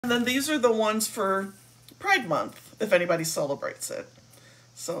And then these are the ones for Pride Month, if anybody celebrates it.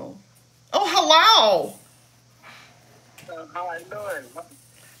 So, oh, hello. How are you doing?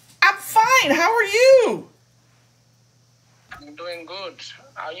 I'm fine. How are you? I'm doing good.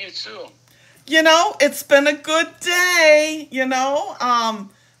 How are you too? It's been a good day,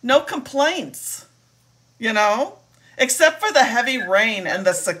 no complaints, you know, except for the heavy rain and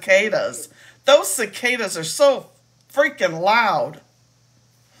the cicadas. Those cicadas are so freaking loud.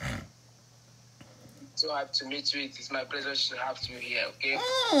 So happy to meet you. It is my pleasure to have you here, okay?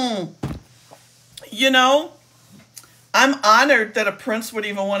 Mm. You know, I'm honored that a prince would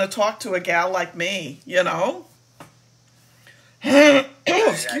even want to talk to a gal like me. Excuse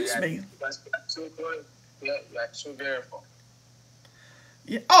Yeah. me. You are so good. You are so beautiful.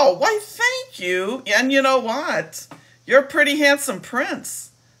 Yeah. Oh, why, thank you. And you know what? You're a pretty handsome prince.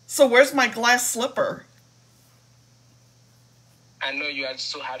 So where's my glass slipper? I know you are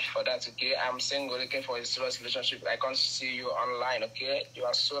so happy for that, okay? I'm single looking for a serious relationship. I can't see you online, okay? You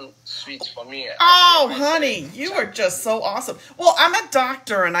are so sweet for me. Oh, honey, you are just so awesome. Well, I'm a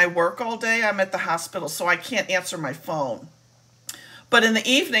doctor and I work all day. I'm at the hospital, so I can't answer my phone. But in the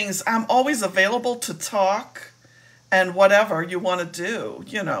evenings, I'm always available to talk and whatever you want to do.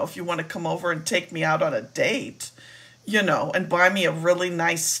 If you want to come over and take me out on a date, and buy me a really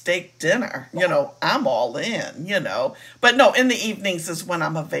nice steak dinner, I'm all in. But no, in the evenings is when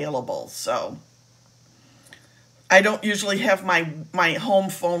I'm available. So I don't usually have my home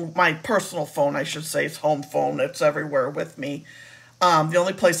phone, my personal phone, I should say, is home phone. It's everywhere with me. The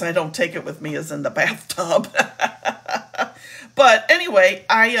only place I don't take it with me is in the bathtub. But anyway,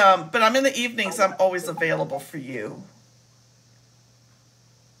 but I'm in the evenings. I'm always available for you.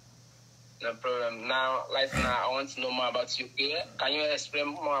 No problem. Right now, I want to know more about you, okay? Can you explain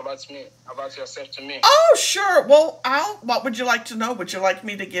more about me, about yourself to me? Oh, sure. Well, what would you like to know? Would you like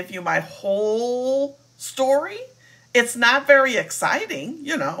me to give you my whole story? It's not very exciting,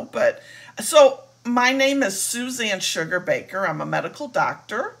 but so my name is Suzanne Sugar Baker. I'm a medical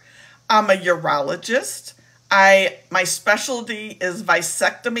doctor. I'm a urologist. My specialty is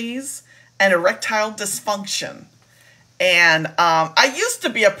vasectomies and erectile dysfunction. And I used to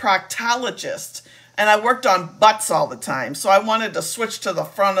be a proctologist, and I worked on butts all the time. So I wanted to switch to the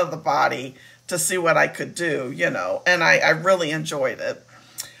front of the body to see what I could do, and I really enjoyed it.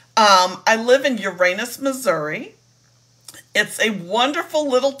 I live in Uranus, Missouri. It's a wonderful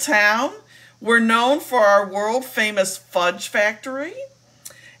little town. We're known for our world famous fudge factory.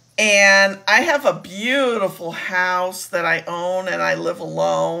 And I have a beautiful house that I own and I live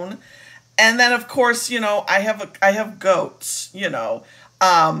alone. And then of course, I have goats,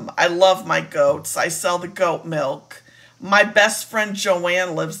 I love my goats. I sell the goat milk. My best friend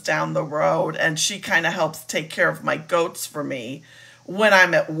Joanne lives down the road and she kind of helps take care of my goats for me when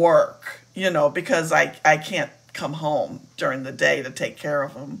I'm at work, because I can't come home during the day to take care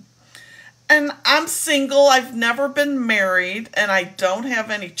of them. And I'm single. I've never been married and I don't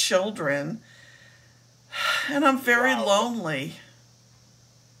have any children. And I'm very lonely.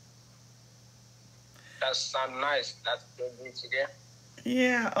 That sounds nice. That's good to hear.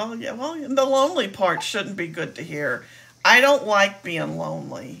 Yeah, oh yeah. Well, the lonely part shouldn't be good to hear. I don't like being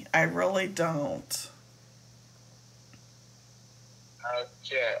lonely. I really don't.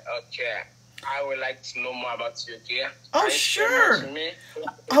 Okay. I would like to know more about you, okay? Oh, sure.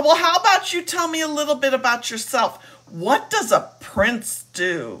 Well, how about you tell me a little bit about yourself? What does a prince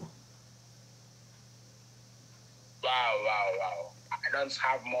do? Wow. I don't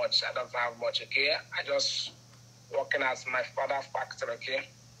have much, okay? I just working as my father's factory, okay?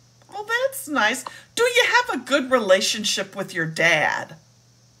 Well, that's nice. Do you have a good relationship with your dad?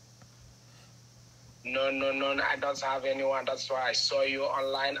 No. I don't have anyone. That's why I saw you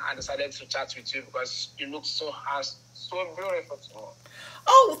online. I decided to chat with you because you look so handsome, so beautiful to me.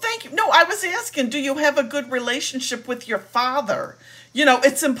 Oh, thank you. No, I was asking, do you have a good relationship with your father?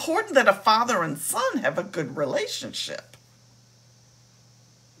 It's important that a father and son have a good relationship.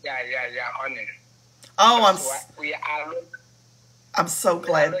 Yeah, honey. Oh, we are. I'm so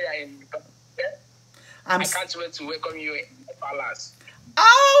glad. I can't wait to welcome you in the palace.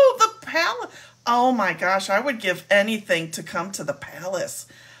 Oh, the palace. Oh my gosh, I would give anything to come to the palace.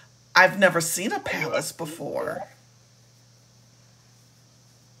 I've never seen a palace before.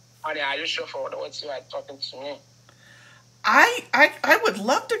 Honey, are you sure for what you are talking to me? I would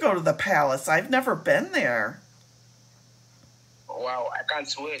love to go to the palace. I've never been there. Wow, I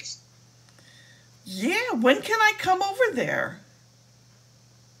can't wait. Yeah, when can I come over there?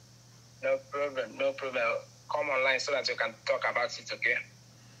 No problem. Come online so that you can talk about it, okay?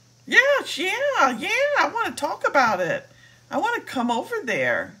 Yeah, I want to talk about it. I want to come over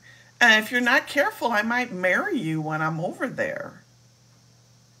there. And if you're not careful, I might marry you when I'm over there.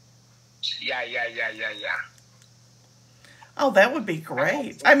 Yeah. Oh, that would be I hope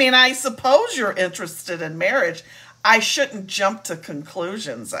great. so. I mean, I suppose you're interested in marriage. I shouldn't jump to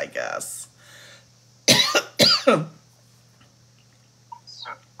conclusions, I guess.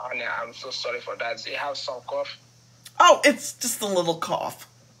 Honey, I'm so sorry for that. Do you have some cough? Oh, it's just a little cough.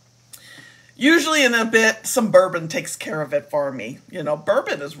 Usually in a bit, some bourbon takes care of it for me. You know,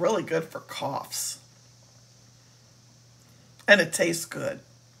 bourbon is really good for coughs. And it tastes good.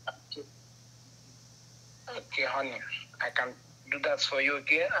 Okay, honey. I can do that for you,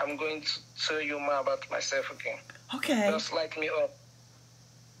 okay? I'm going to tell you more about myself, okay? Okay. Just light me up.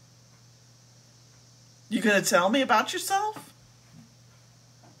 You gonna tell me about yourself?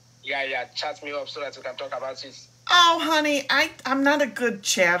 Yeah. Chat me up so that we can talk about it. Oh, honey, I'm not a good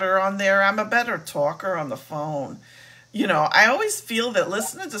chatter on there. I'm a better talker on the phone. You know, I always feel that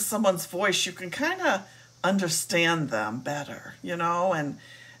listening to someone's voice, you can kind of understand them better, you know,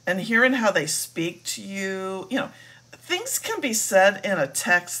 and hearing how they speak to you. You know, things can be said in a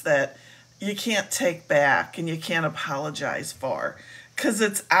text that you can't take back and you can't apologize for because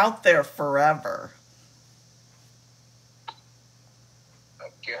it's out there forever.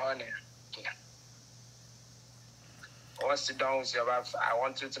 Okay, honey. Yeah. Once you're done with your bath, I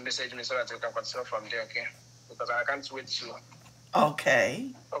want you to message me so that we can continue from there, okay? Because I can't wait to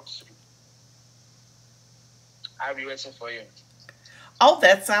Okay. talk to you. I'll be waiting for you. Oh,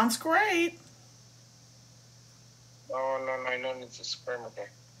 that sounds great. No, you don't need to scream, okay?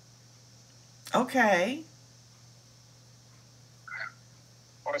 Okay.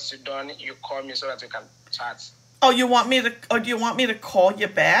 Once you're done, you call me so that we can chat. Oh, you want me to? Oh, do you want me to call you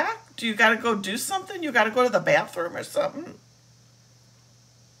back? Do you got to go do something? You got to go to the bathroom or something?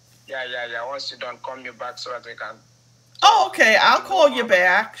 Yeah. Once you're done, call me back so that we can. Oh, okay. I'll call you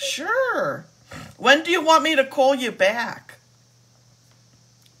back. Sure. When do you want me to call you back?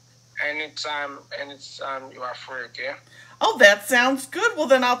 Anytime you are free, okay? Oh, that sounds good. Well,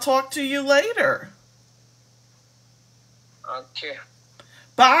 then I'll talk to you later. Okay.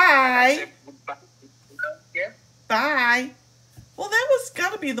 Bye. Say goodbye. Okay? Bye. Well, that was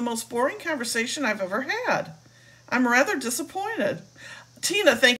got to be the most boring conversation I've ever had. I'm rather disappointed. Tina, thank